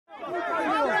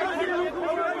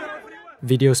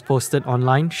Videos posted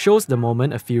online shows the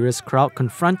moment a furious crowd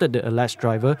confronted the alleged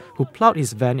driver who plowed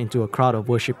his van into a crowd of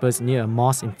worshippers near a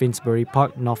mosque in Finsbury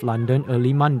Park, North London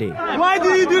early Monday. Why do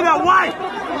you do that? Why?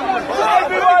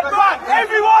 Everyone back!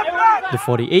 Everyone back! The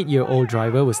 48-year-old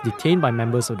driver was detained by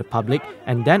members of the public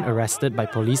and then arrested by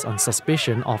police on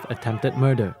suspicion of attempted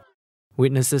murder.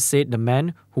 Witnesses said the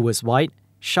man, who was white,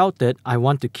 shouted, "I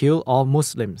want to kill all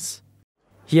Muslims."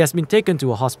 He has been taken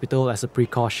to a hospital as a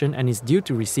precaution and is due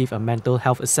to receive a mental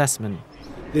health assessment.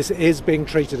 This is being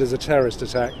treated as a terrorist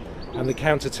attack, and the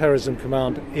Counter-Terrorism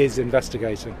Command is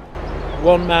investigating.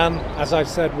 One man, as I've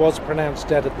said, was pronounced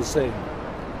dead at the scene.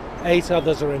 8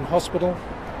 others are in hospital,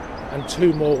 and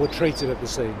 2 more were treated at the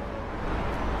scene.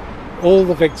 All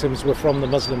the victims were from the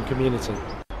Muslim community.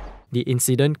 The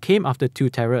incident came after 2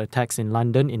 terror attacks in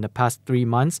London in the past 3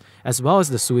 months, as well as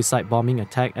the suicide bombing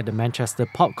attack at the Manchester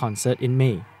pop concert in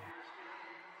May.